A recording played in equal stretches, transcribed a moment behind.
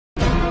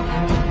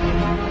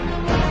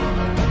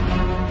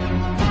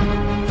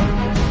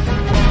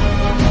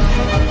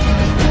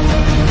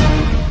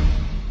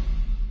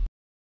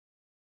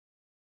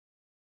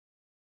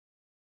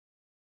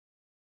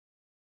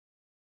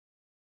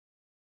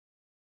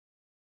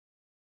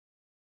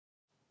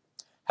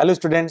Hello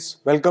students,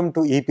 welcome to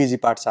EPG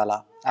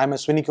Pathshala. I am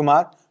Aswini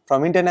Kumar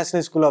from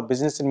International School of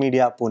Business and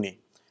Media, Pune.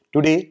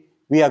 Today,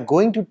 we are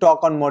going to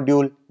talk on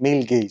module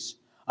Male Gaze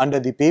under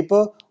the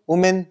paper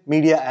Women,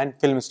 Media and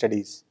Film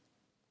Studies.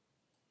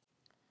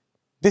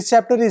 This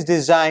chapter is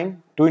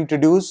designed to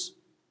introduce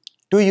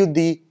to you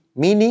the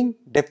meaning,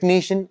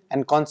 definition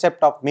and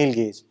concept of male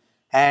gaze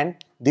and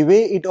the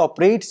way it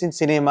operates in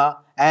cinema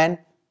and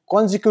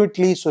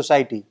consequently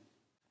society.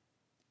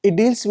 It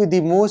deals with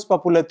the most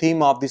popular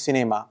theme of the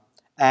cinema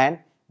and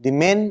the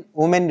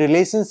men-women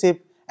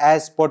relationship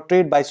as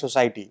portrayed by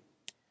society.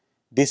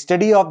 The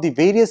study of the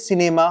various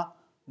cinema,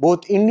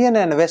 both Indian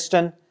and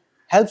Western,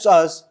 helps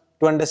us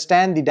to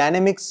understand the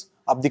dynamics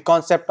of the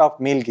concept of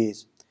male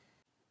gaze.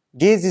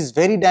 Gaze is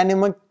very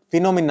dynamic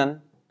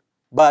phenomenon,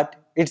 but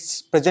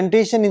its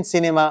presentation in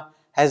cinema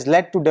has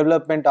led to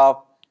development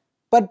of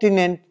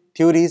pertinent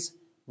theories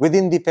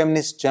within the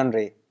feminist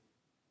genre.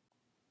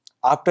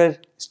 After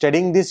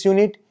studying this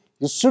unit,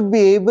 you should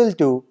be able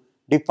to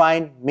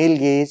define male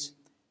gaze,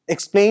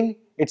 explain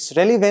its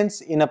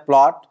relevance in a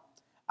plot,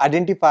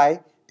 identify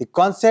the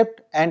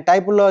concept and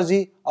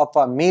typology of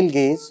a male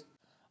gaze,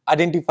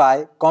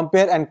 identify,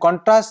 compare and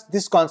contrast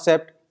this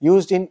concept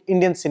used in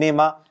Indian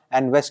cinema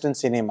and Western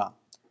cinema.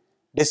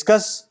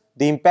 Discuss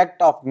the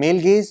impact of male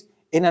gaze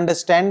in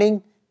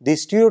understanding the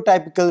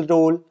stereotypical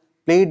role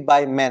played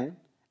by men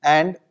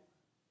and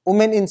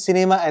women in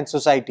cinema and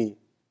society.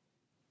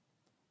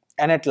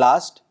 And at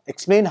last,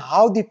 explain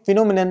how the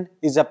phenomenon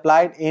is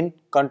applied in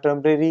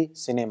contemporary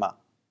cinema.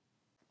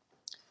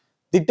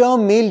 The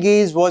term male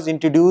gaze was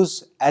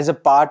introduced as a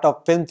part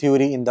of film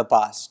theory in the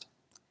past.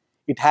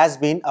 It has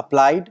been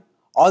applied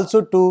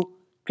also to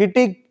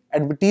critique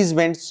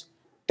advertisements,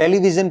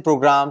 television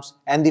programs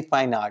and the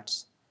fine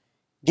arts.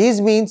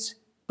 Gaze means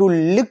to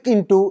look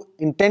into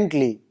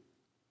intently.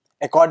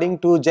 According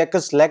to Jacques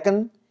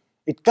Lacan,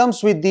 it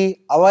comes with the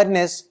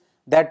awareness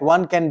that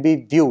one can be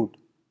viewed.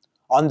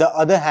 On the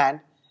other hand,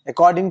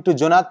 according to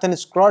Jonathan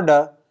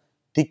Schroeder,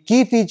 the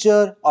key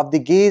feature of the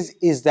gaze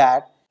is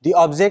that the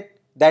object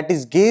that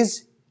is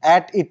gazed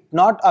at is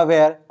not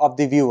aware of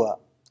the viewer.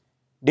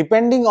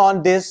 Depending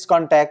on this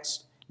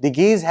context, the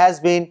gaze has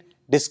been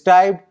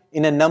described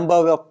in a number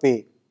of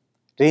ways,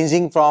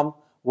 ranging from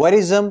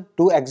voyeurism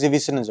to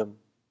exhibitionism.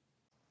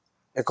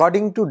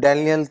 According to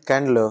Daniel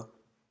Candler,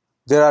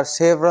 there are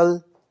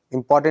several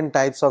important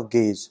types of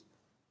gaze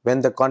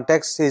when the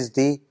context is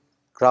the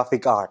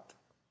graphic art.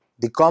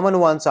 The common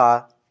ones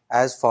are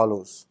as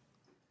follows.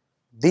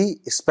 The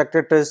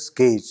spectator's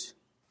gaze.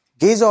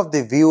 Gaze of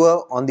the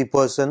viewer on the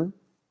person,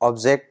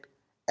 object,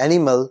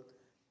 animal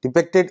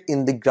depicted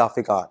in the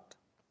graphic art.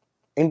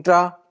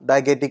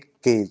 Intradiegetic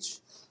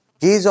gaze.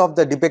 Gaze of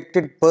the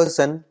depicted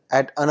person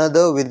at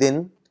another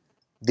within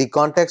the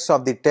context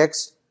of the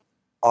text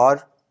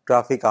or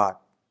graphic art.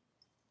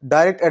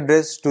 Direct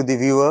address to the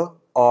viewer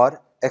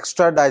or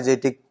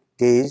extradiegetic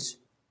gaze.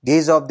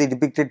 Gaze of the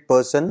depicted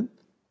person,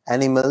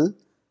 animal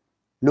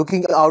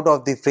looking out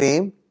of the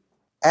frame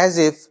as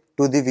if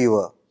to the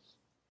viewer.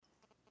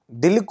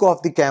 The look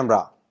of the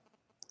camera.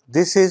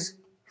 This is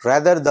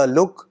rather the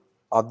look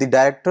of the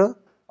director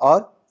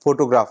or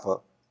photographer.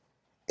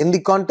 In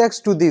the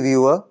context to the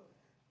viewer,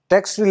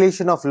 text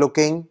relation of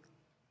looking,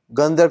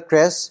 Gandhar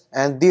Kress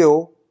and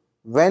Theo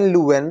Van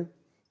Leeuwen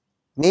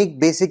make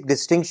basic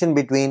distinction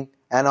between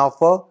an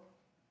offer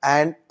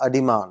and a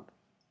demand.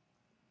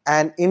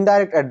 An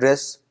indirect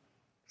address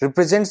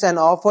represents an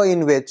offer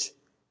in which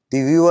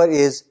the viewer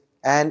is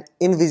an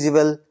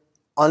invisible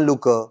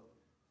onlooker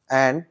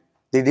and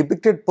the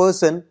depicted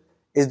person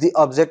is the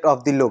object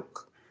of the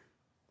look.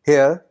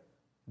 Here,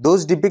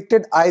 those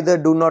depicted either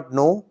do not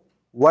know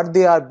what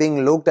they are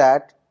being looked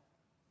at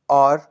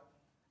or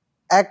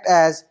act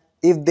as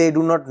if they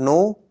do not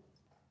know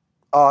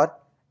or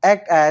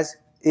act as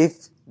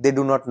if they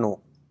do not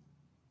know.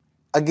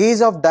 A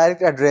gaze of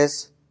direct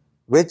address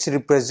which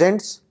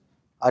represents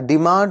a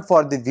demand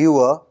for the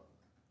viewer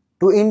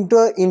to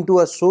enter into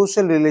a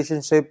social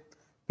relationship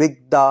with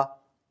the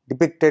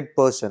depicted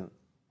person,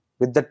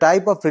 with the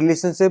type of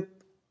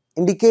relationship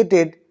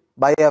indicated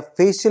by a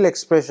facial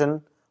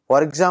expression,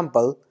 for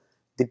example,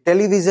 the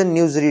television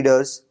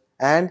newsreaders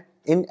and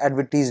in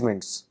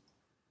advertisements.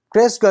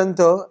 Kress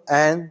Gunther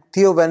and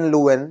Theo Van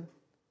Leeuwen,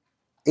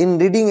 in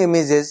Reading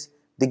Images,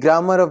 the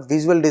Grammar of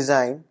Visual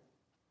Design,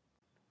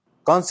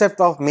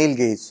 concept of male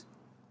gaze.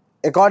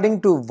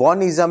 According to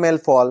von Ismael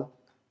Fall,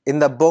 in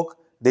the book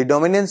The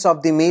Dominance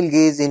of the Male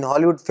Gaze in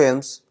Hollywood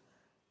Films,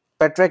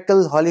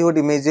 Patriarchal Hollywood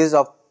Images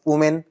of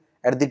Women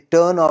at the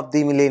Turn of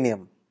the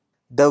Millennium.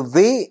 The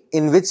way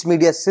in which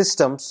media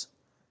systems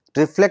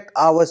reflect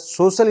our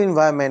social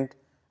environment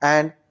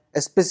and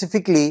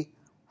specifically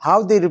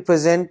how they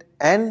represent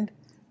and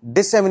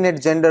disseminate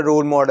gender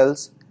role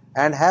models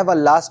and have a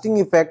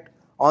lasting effect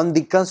on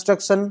the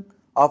construction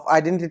of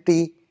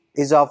identity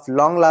is of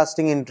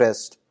long-lasting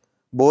interest,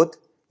 both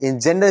in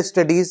gender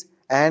studies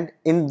and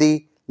in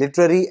the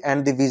literary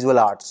and the visual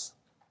arts.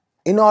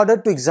 In order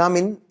to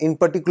examine in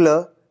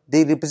particular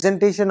the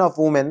representation of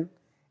women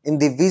in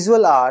the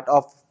visual art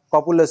of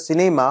popular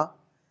cinema,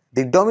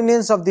 The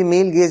dominance of the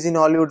male gaze in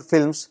Hollywood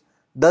films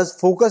thus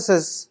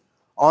focuses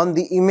on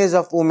the image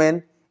of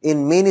women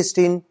in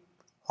mainstream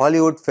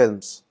Hollywood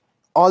films.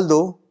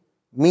 Although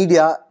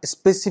media,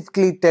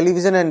 specifically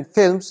television and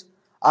films,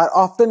 are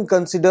often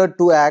considered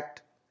to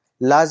act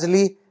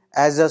largely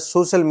as a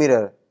social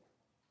mirror,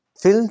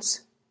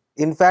 films,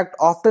 in fact,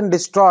 often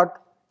distort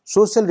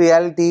social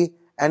reality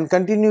and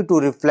continue to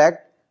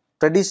reflect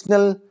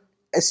traditional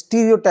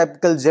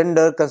stereotypical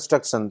gender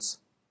constructions.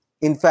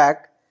 In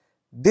fact,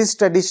 these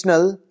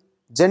traditional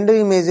gender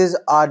images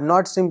are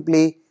not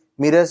simply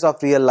mirrors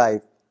of real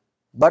life,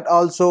 but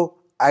also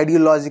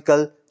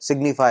ideological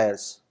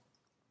signifiers.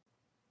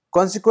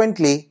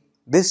 Consequently,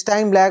 this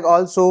time lag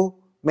also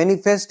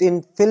manifests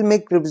in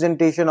filmic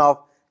representation of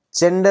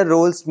gender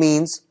roles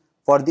means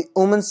for the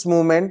women's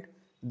movement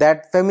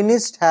that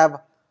feminists have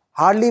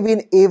hardly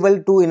been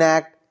able to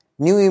enact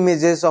new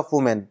images of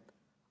women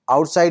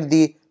outside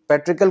the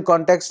patriarchal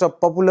context of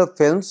popular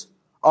films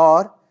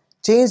or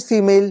change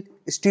female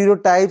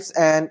stereotypes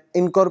and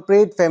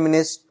incorporate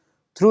feminists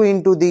through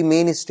into the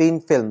mainstream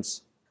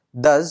films.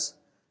 Thus,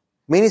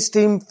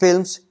 mainstream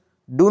films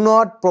do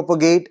not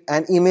propagate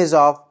an image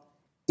of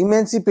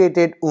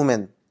emancipated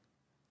women.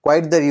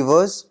 Quite the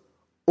reverse,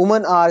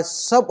 women are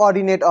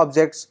subordinate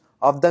objects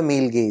of the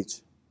male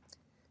gaze.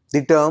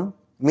 The term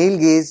male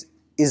gaze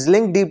is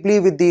linked deeply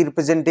with the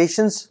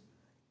representations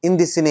in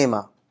the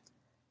cinema.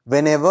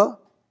 Whenever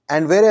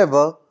and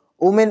wherever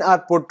women are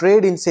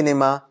portrayed in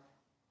cinema,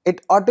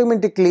 it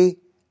automatically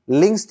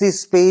links the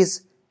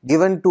space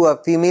given to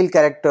a female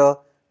character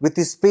with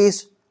the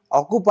space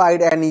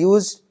occupied and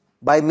used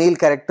by male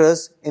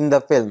characters in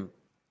the film.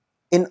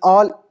 In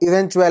all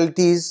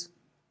eventualities,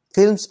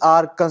 films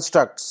are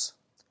constructs,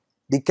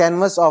 the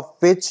canvas of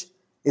which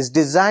is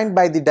designed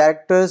by the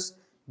directors,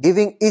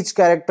 giving each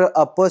character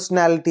a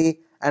personality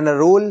and a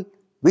role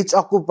which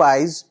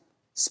occupies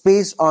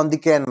space on the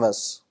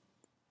canvas.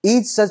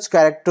 Each such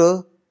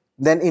character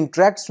then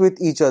interacts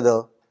with each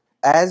other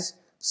as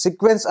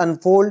sequence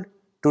unfold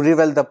to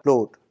reveal the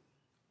plot.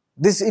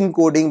 This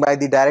encoding by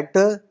the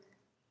director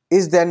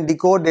is then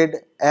decoded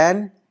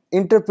and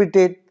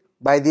interpreted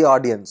by the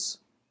audience.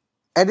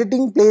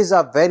 Editing plays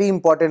a very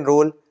important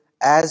role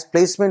as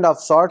placement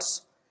of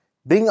shots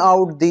bring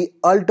out the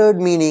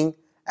altered meaning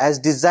as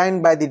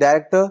designed by the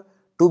director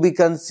to be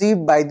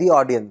conceived by the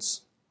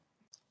audience.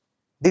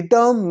 The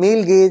term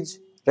male gaze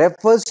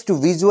refers to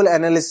visual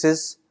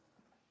analysis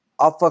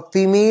of a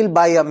female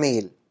by a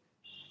male.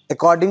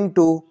 According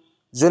to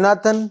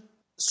Jonathan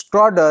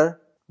Schroeder,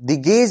 the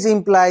gaze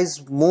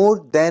implies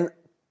more than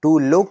to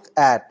look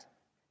at.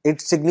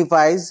 It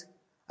signifies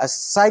a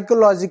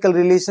psychological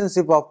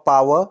relationship of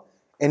power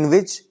in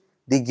which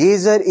the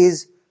gazer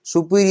is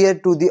superior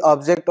to the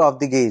object of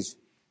the gaze.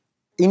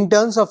 In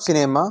terms of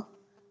cinema,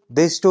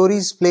 the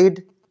stories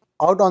played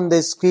out on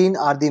the screen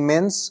are the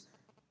men's,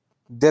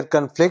 their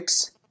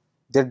conflicts,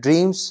 their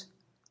dreams,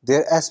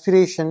 their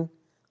aspiration,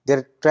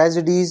 their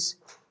tragedies,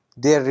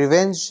 their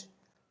revenge,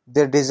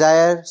 their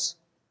desires,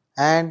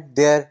 and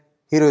their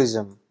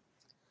heroism.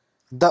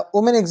 The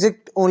women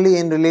exist only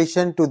in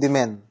relation to the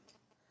men,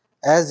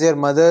 as their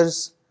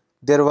mothers,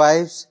 their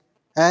wives,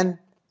 and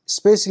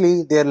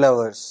especially their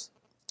lovers.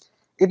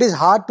 It is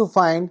hard to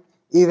find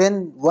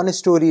even one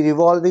story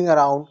revolving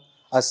around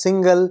a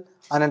single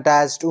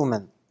unattached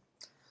woman.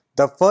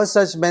 The first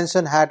such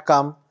mention had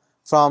come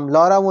from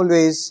Laura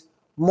Mulvey's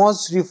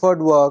most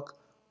referred work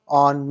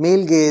on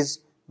male gaze,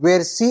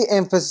 where she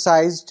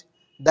emphasized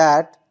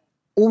that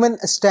women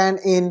stand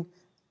in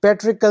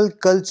patriarchal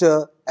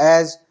culture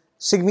as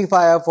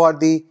signifier for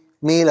the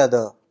male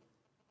other.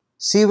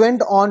 She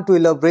went on to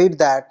elaborate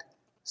that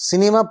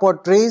cinema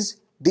portrays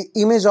the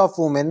image of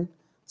woman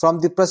from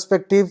the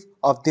perspective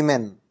of the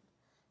men,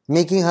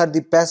 making her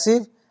the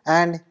passive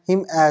and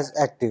him as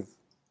active.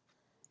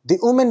 The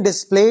woman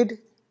displayed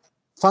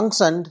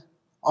functioned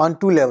on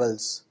two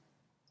levels.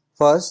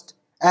 First,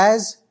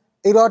 as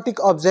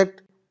erotic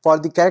object for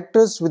the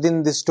characters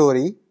within the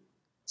story.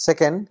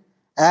 Second,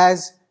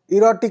 as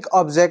erotic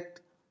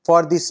object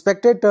for the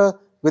spectator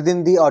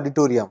within the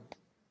auditorium.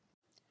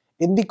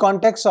 In the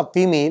context of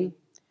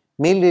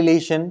female-male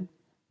relation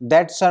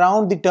that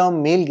surround the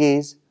term male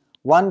gaze,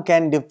 one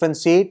can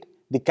differentiate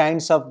the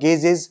kinds of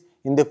gazes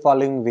in the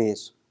following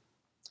ways.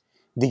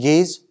 The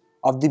gaze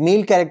of the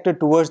male character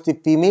towards the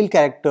female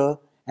character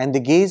and the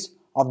gaze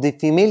of the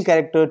female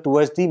character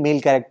towards the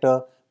male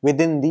character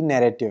within the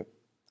narrative.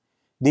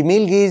 The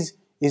male gaze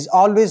is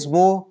always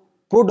more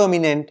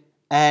predominant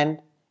and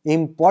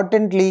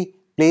importantly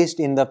placed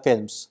in the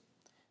films.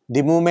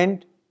 The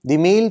moment the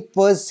male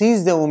first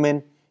sees the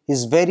woman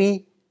is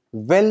very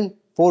well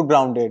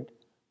foregrounded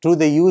through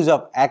the use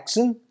of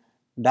action,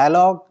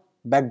 dialogue,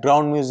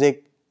 background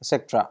music,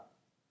 etc.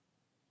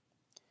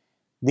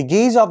 The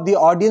gaze of the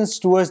audience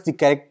towards the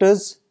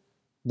characters,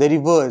 the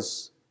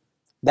reverse,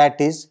 that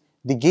is,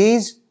 the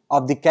gaze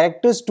of the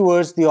characters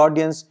towards the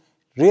audience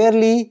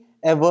rarely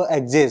ever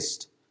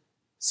exists,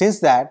 since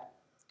that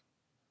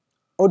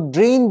would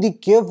drain the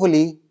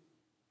carefully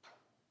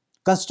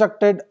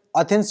constructed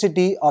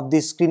authenticity of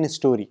the screen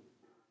story.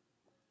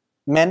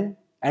 Men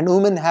and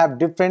women have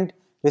different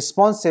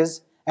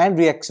responses and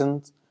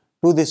reactions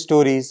to the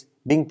stories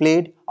being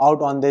played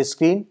out on the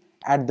screen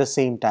at the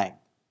same time.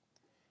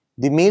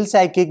 The male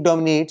psychic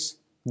dominates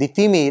the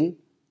female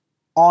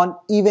on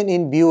even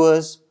in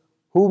viewers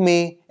who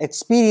may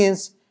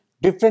experience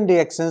different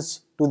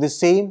reactions to the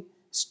same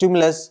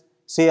stimulus,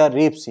 say a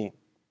rape scene.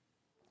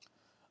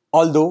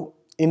 Although,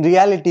 in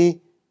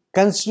reality,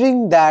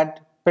 considering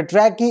that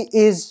patriarchy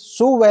is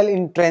so well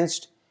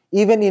entrenched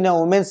even in a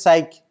woman's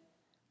psyche,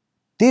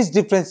 these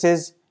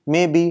differences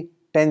may be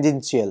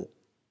tangential.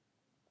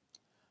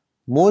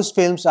 Most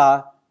films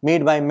are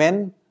made by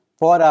men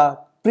for a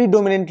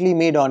predominantly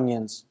male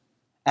audience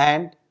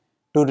and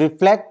to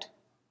reflect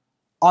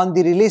on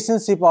the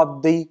relationship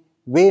of the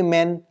way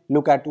men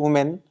look at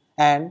women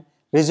and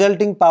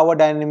resulting power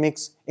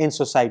dynamics in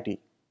society.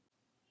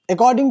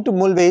 According to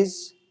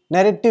Mulvey's,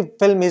 narrative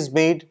film is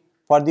made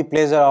for the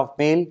pleasure of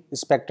male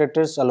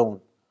spectators alone,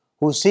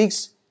 who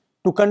seeks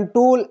to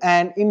control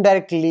and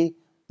indirectly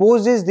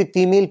poses the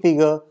female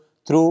figure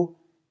through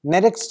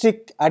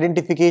narcissistic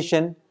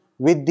identification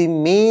with the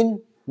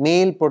main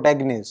male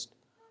protagonist,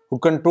 who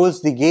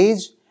controls the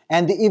gaze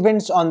and the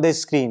events on the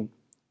screen,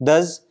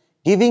 thus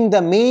giving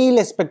the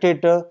male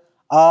spectator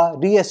a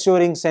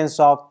reassuring sense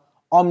of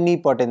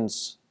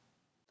omnipotence.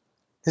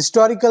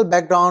 Historical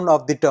background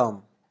of the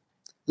term.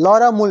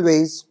 Laura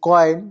Mulvey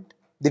coined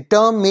the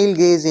term male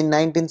gaze in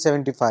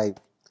 1975.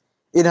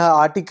 In her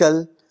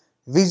article,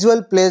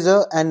 Visual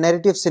Pleasure and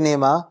Narrative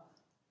Cinema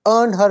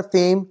earned her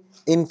fame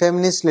in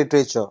feminist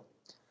literature.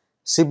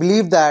 She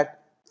believed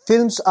that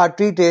films are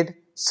treated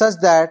such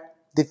that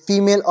the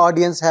female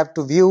audience have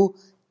to view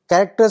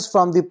characters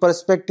from the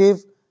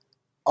perspective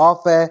of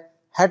a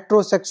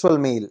heterosexual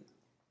male.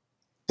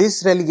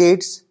 This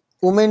relegates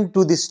women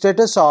to the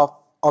status of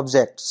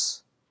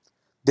objects.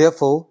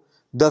 Therefore,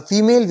 the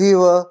female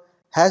viewer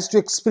has to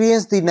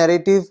experience the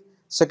narrative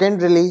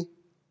secondarily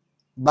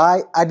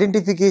by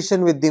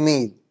identification with the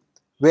male,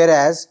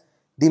 whereas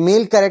the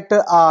male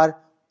characters are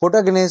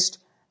protagonists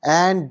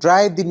and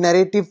drive the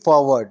narrative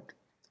forward.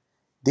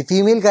 The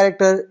female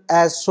character,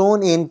 as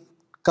shown in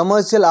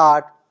commercial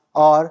art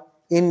or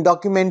in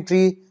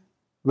documentary,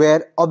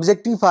 were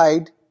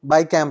objectified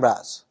by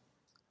cameras.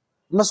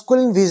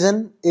 Masculine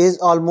vision is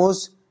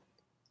almost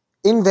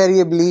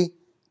invariably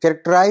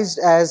characterized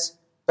as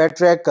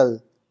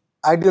patriarchal,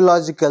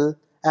 ideological,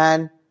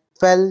 and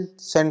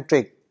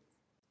phallus-centric.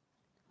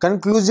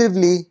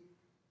 Conclusively,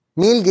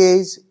 male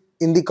gaze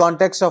in the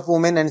context of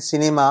women and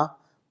cinema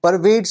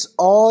pervades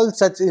all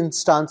such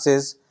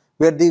instances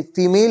where the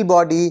female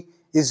body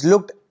is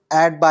looked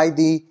at by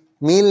the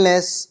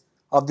maleness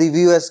of the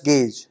viewer's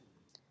gaze.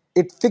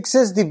 It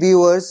fixes the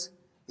viewers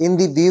in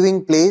the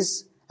viewing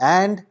place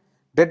and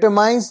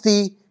determines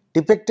the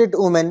depicted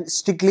woman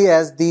strictly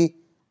as the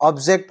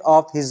object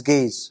of his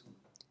gaze.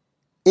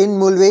 In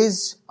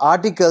Mulvey's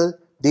article,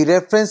 the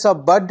reference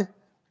of Bud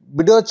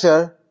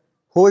Bidoucher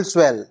holds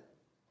well.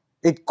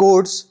 It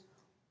quotes,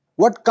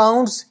 "What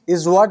counts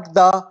is what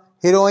the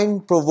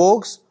heroine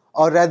provokes,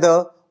 or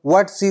rather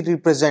what she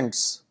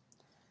represents.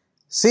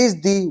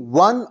 Says the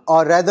one,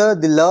 or rather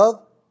the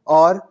love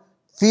or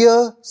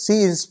fear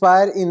she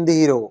inspires in the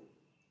hero,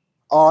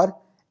 or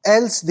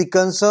else the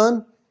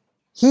concern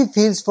he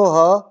feels for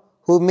her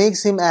who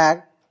makes him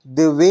act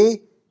the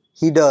way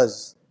he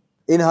does.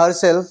 In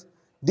herself,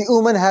 the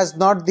woman has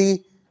not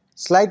the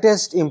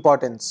slightest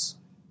importance."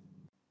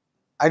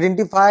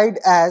 Identified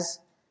as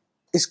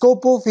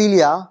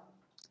scopophilia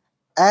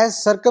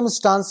as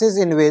circumstances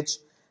in which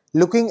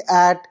looking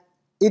at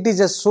it is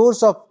a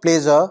source of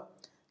pleasure,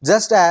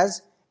 just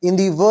as in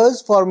the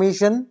world's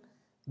formation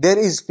there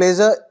is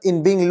pleasure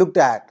in being looked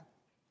at.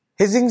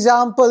 His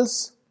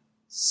examples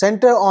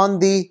center on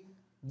the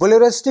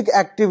voyeuristic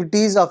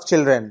activities of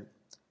children.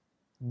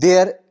 They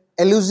are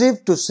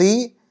elusive to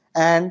see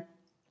and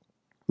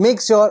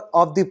mixture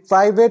of the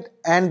private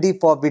and the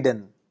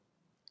forbidden.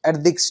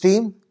 At the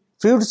extreme,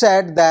 Freud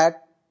said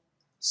that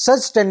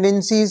such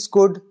tendencies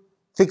could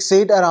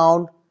fixate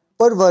around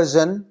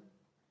perversion,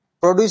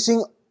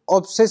 producing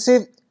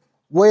obsessive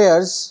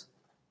voyeurs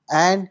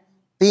and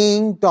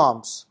paying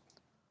toms,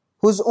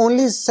 whose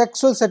only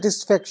sexual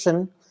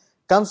satisfaction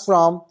comes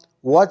from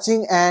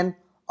watching and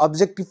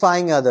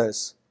objectifying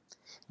others.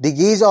 The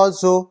gaze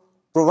also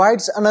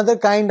provides another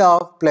kind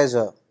of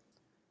pleasure,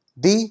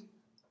 the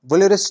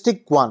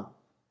voyeuristic one.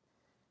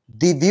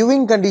 The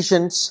viewing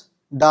conditions,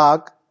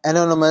 dark,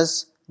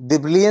 anonymous, the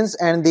brilliance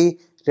and the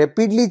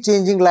rapidly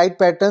changing light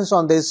patterns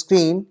on the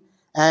screen,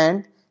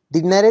 and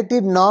the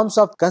narrative norms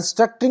of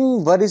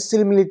constructing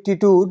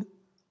verisimilitude,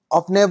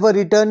 of never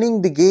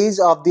returning the gaze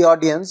of the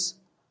audience,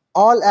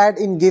 all add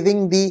in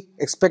giving the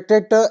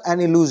spectator an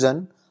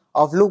illusion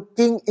of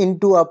looking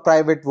into a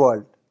private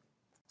world.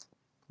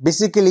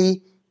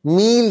 Basically,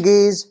 male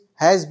gaze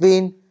has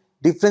been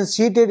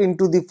differentiated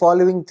into the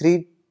following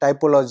three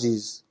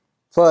typologies.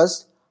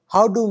 First,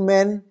 how do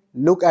men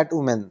look at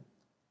women?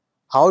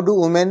 How do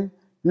women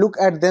look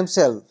at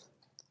themselves?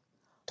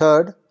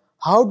 Third,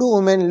 how do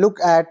women look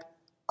at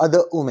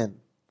other women?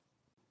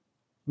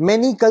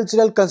 Many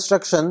cultural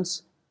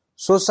constructions,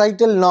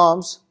 societal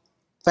norms,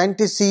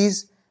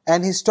 fantasies,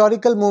 and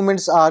historical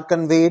moments are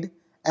conveyed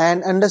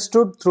and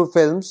understood through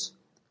films,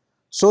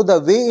 so the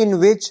way in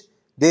which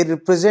they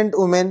represent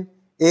women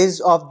is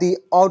of the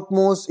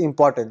utmost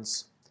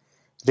importance.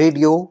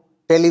 Radio,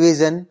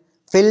 television,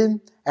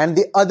 film, and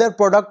the other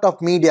product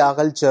of media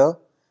culture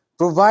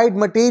provide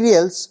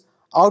materials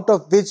out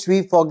of which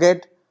we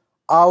forget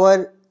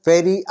our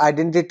very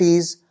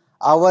identities,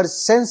 our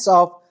sense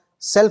of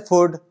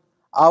selfhood,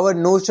 our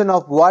notion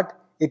of what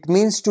it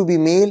means to be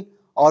male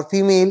or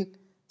female,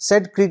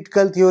 said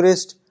critical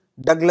theorist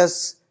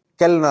Douglas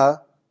Kellner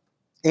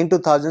in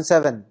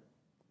 2007.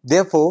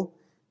 Therefore,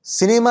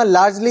 cinema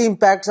largely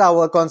impacts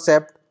our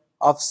concept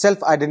of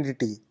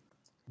self-identity.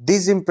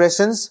 These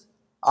impressions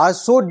are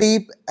so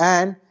deep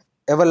and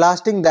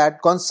everlasting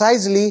that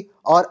concisely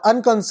or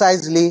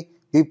unconcisely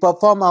we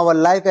perform our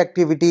life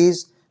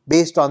activities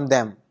based on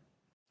them.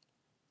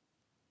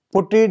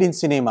 Portrayed in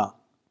cinema.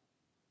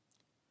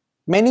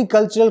 Many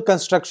cultural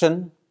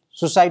construction,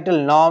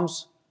 societal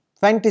norms,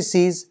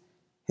 fantasies,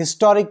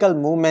 historical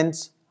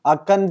movements are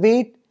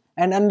conveyed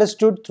and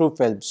understood through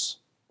films.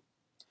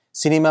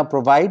 Cinema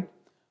provide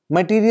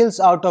materials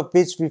out of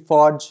which we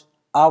forge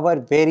our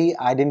very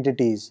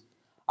identities,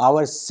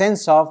 our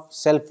sense of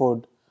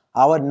selfhood,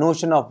 our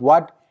notion of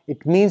what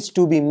it means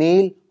to be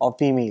male or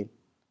female.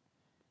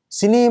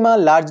 Cinema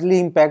largely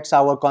impacts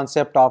our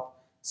concept of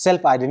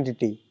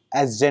self-identity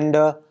as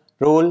gender,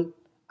 role,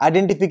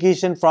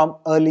 identification from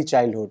early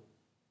childhood.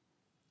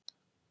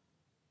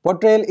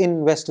 Portrayal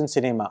in Western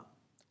cinema.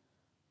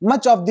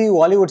 Much of the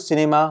Bollywood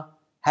cinema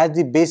has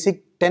the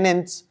basic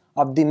tenets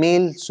of the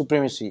male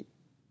supremacy.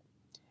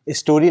 A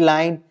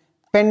storyline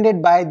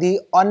fended by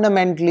the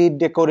ornamentally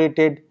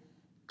decorated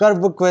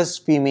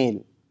curvaceous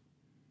female.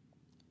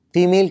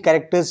 Female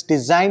characters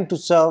designed to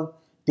serve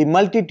the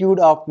multitude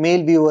of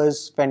male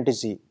viewers'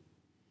 fantasy.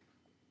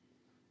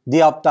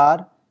 The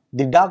Avatar,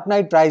 The Dark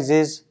Knight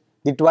Rises,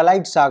 The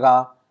Twilight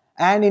Saga,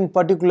 and in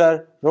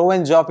particular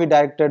Rowan Joffé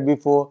directed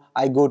Before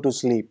I Go to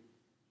Sleep.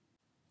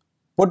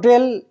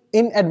 Portrayal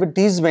in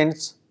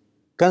advertisements.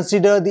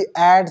 Consider the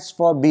ads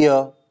for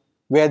beer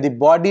where the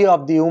body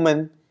of the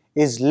woman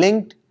is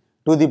linked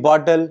to the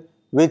bottle,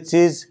 which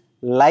is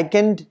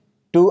likened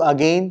to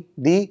again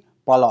the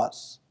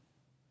polos.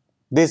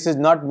 This is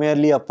not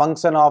merely a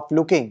function of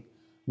looking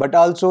but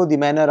also the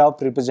manner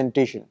of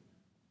representation.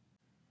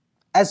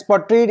 As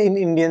portrayed in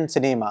Indian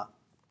cinema.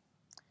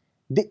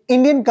 The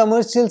Indian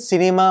commercial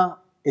cinema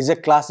is a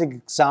classic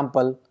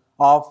example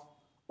of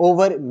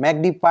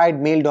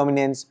over-magnified male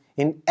dominance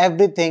in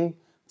everything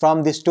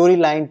from the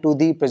storyline to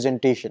the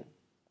presentation.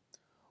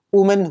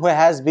 Woman who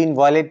has been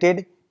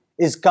violated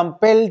is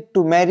compelled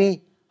to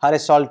marry her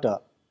assaulter.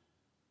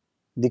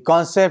 The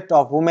concept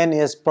of woman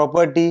as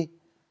property,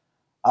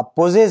 a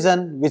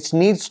possession which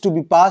needs to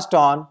be passed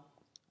on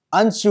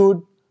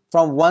unsued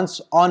from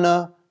one's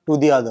honor to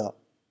the other.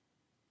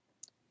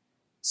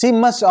 She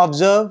must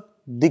observe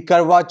the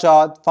Karwa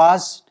Chauth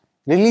fast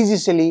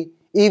religiously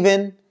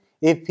even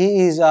if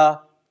he is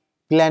a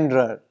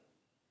philanderer.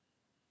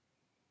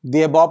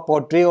 The above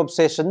portray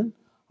obsession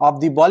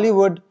of the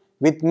Bollywood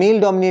with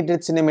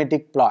male-dominated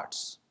cinematic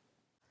plots.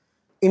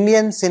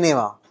 Indian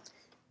cinema.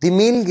 The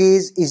male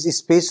gaze is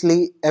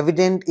especially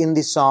evident in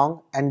the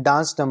song and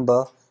dance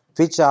number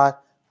which are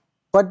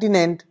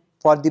pertinent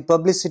for the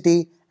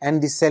publicity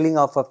and the selling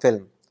of a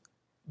film.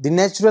 The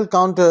natural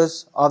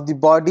contours of the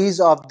bodies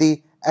of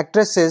the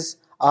actresses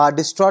are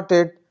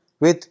distorted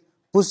with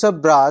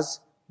push-up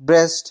bras,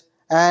 breast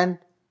and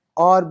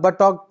or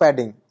buttock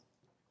padding.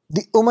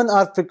 The women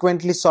are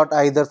frequently shot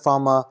either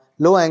from a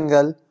low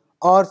angle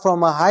or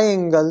from a high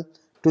angle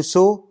to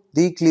show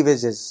the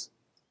cleavages.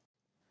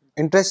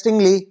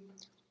 Interestingly,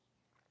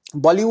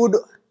 Bollywood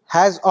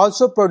has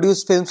also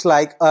produced films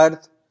like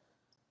Earth,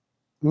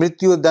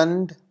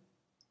 Mrityudand,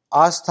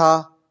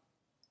 Astha,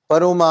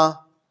 Paroma,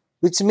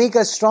 which make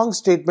a strong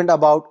statement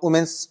about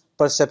women's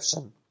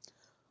perception.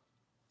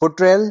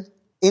 Portrayal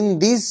in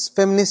these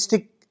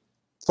feministic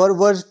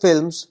fervor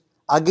films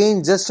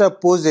again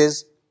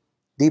juxtaposes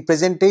the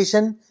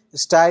presentation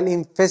style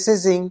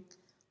emphasizing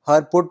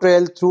her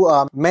portrayal through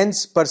a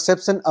man's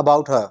perception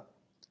about her.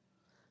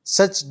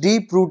 Such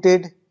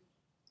deep-rooted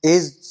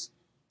is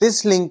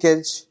this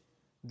linkage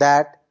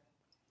that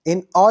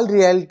in all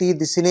reality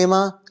the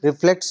cinema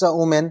reflects a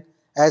woman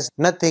as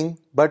nothing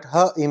but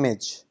her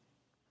image.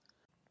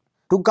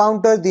 To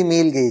counter the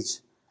male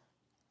gaze,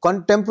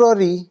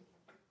 contemporary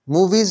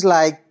movies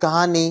like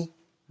Kahani,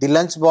 The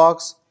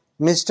Lunchbox,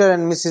 Mr.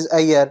 and Mrs.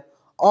 Iyer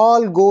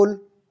all go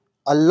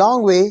a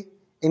long way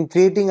in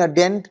creating a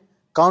dent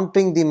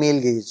countering the male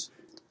gaze.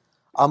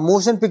 A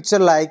motion picture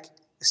like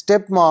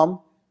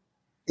Stepmom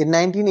in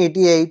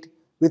 1988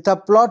 with a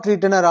plot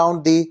written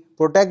around the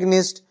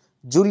protagonist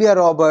Julia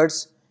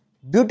Roberts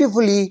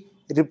beautifully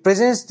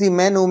represents the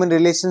man-woman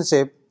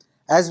relationship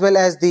as well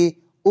as the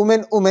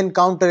woman-woman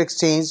counter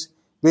exchange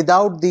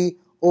without the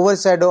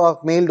overshadow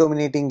of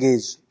male-dominating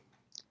gaze.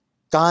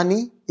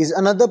 Kahani is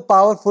another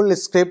powerful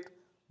script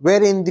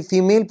wherein the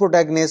female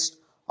protagonist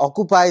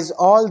occupies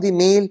all the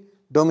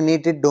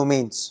male-dominated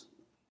domains.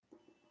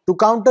 To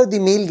counter the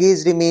male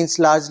gaze remains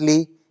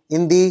largely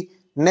in the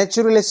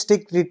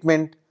naturalistic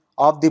treatment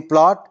of the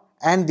plot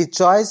and the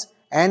choice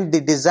and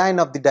the design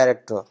of the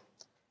director.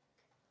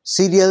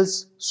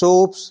 Serials,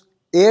 soaps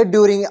aired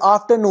during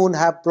afternoon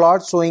have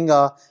plots showing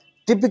a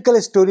typical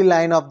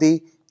storyline of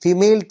the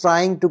female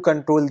trying to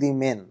control the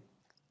men.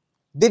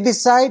 They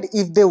decide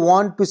if they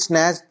want to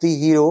snatch the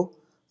hero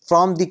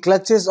from the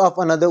clutches of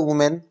another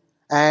woman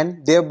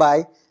and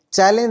thereby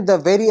challenge the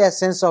very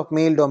essence of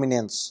male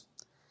dominance.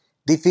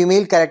 The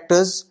female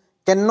characters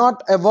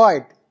cannot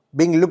avoid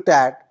being looked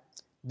at.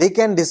 They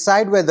can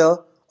decide whether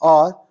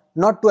or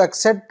not to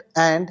accept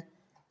and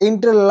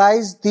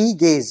internalize the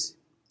gaze.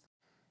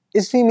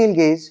 Is female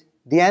gaze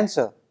the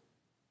answer?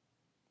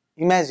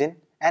 Imagine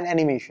an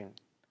animation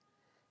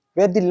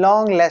where the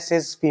long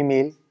lashes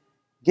female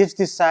gives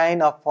the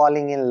sign of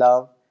falling in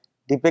love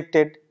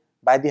depicted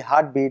by the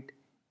heartbeat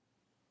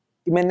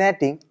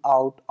emanating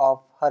out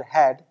of her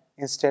head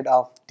instead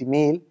of the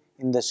male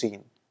in the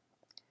scene.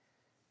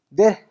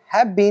 There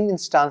have been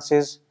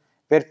instances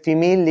where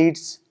female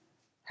leads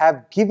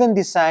have given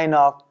the sign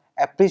of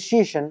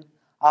appreciation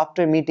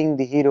after meeting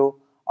the hero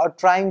or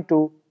trying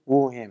to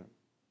woo him.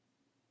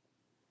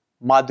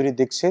 Madhuri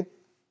Dixit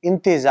in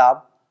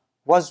Tezab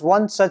was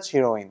one such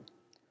heroine,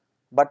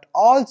 but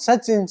all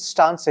such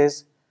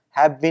instances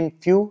have been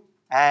few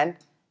and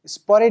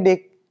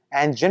sporadic,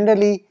 and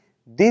generally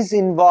these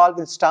involve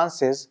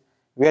instances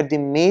where the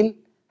male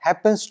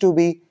happens to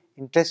be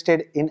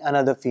interested in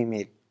another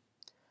female.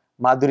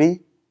 Madhuri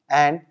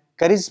and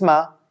करिश्मा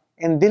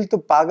इन दिल तो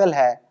पागल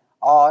है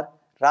और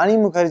रानी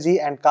Mukherjee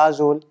and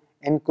Kajol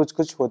इन कुछ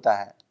कुछ होता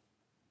है.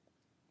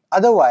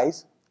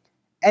 Otherwise,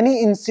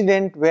 any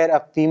incident where a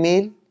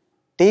female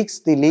takes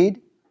the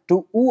lead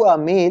to woo a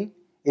male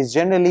is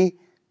generally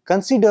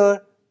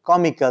considered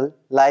comical,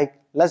 like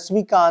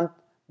Lakshmikant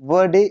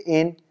Verde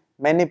in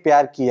Maine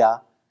Pyar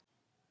Kiya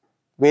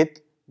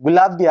with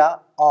Gulabdiya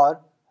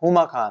or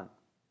Huma Khan.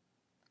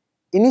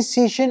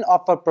 Initiation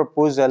of a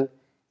proposal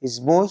is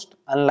most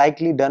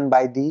unlikely done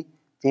by the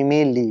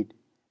female lead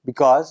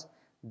because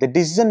the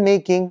decision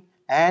making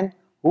and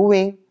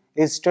wooing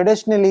is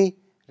traditionally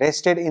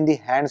rested in the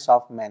hands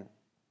of men.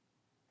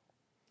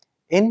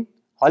 In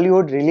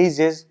Hollywood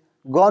releases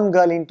Gone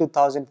Girl in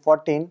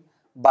 2014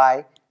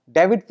 by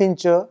David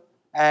Fincher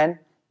and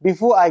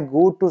Before I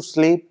Go to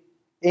Sleep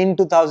in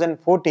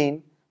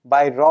 2014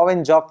 by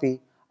Rowan Joffe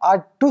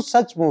are two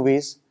such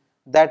movies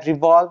that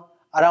revolve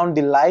around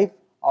the life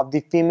of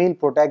the female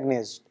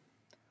protagonist,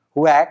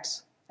 who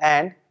acts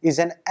and is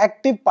an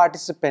active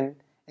participant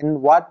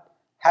in what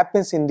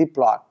happens in the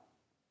plot.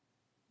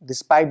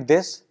 Despite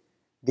this,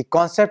 the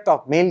concept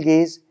of male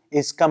gaze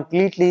is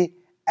completely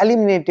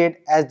eliminated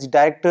as the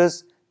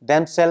directors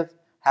themselves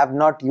have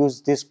not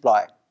used this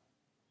ploy.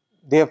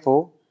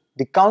 Therefore,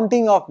 the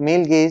counting of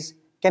male gaze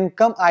can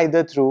come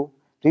either through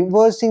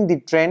reversing the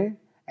trend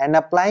and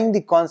applying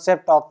the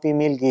concept of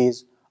female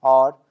gaze,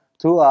 or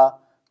through a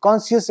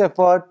conscious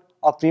effort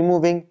of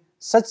removing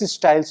such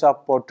styles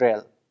of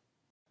portrayal.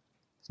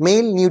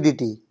 Male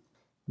nudity.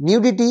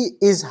 Nudity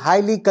is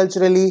highly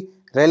culturally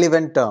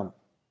relevant term.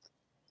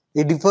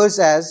 It differs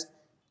as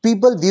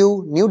people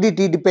view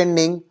nudity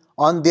depending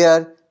on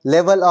their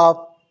level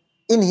of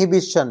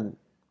inhibition,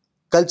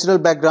 cultural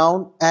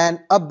background and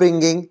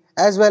upbringing,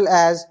 as well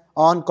as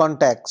on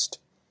context.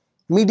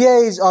 Media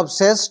is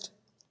obsessed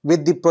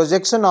with the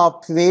projection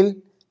of female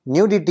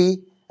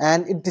nudity,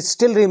 and it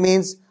still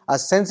remains a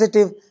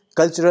sensitive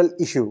cultural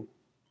issue.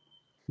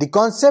 The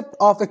concept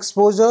of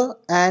exposure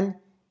and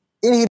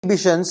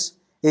inhibitions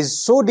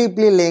is so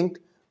deeply linked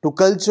to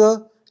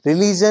culture,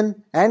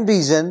 religion and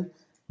region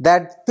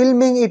that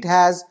filming it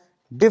has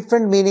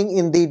different meaning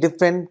in the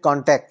different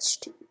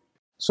context.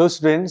 So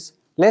students,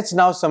 let's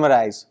now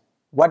summarize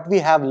what we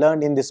have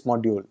learned in this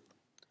module.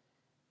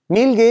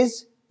 Male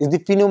gaze is the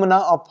phenomena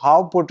of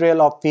how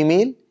portrayal of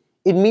female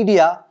in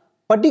media,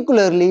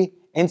 particularly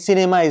in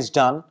cinema, is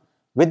done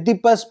with the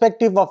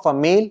perspective of a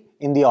male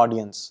in the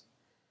audience.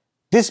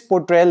 This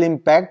portrayal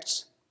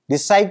impacts the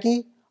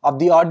psyche of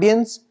the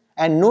audience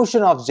and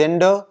notion of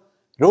gender,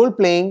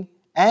 role-playing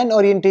and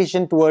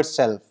orientation towards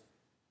self.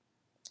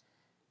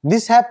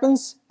 This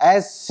happens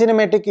as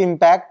cinematic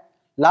impact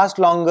lasts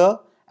longer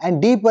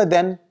and deeper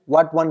than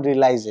what one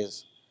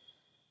realizes.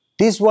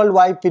 This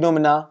worldwide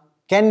phenomena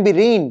can be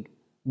reigned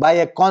by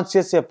a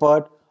conscious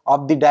effort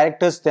of the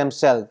directors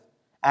themselves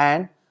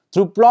and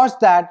through plots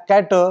that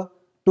cater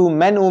to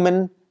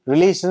men-woman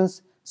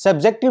relations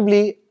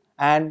subjectively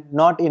and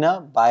not in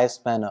a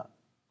biased manner.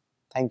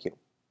 Thank you.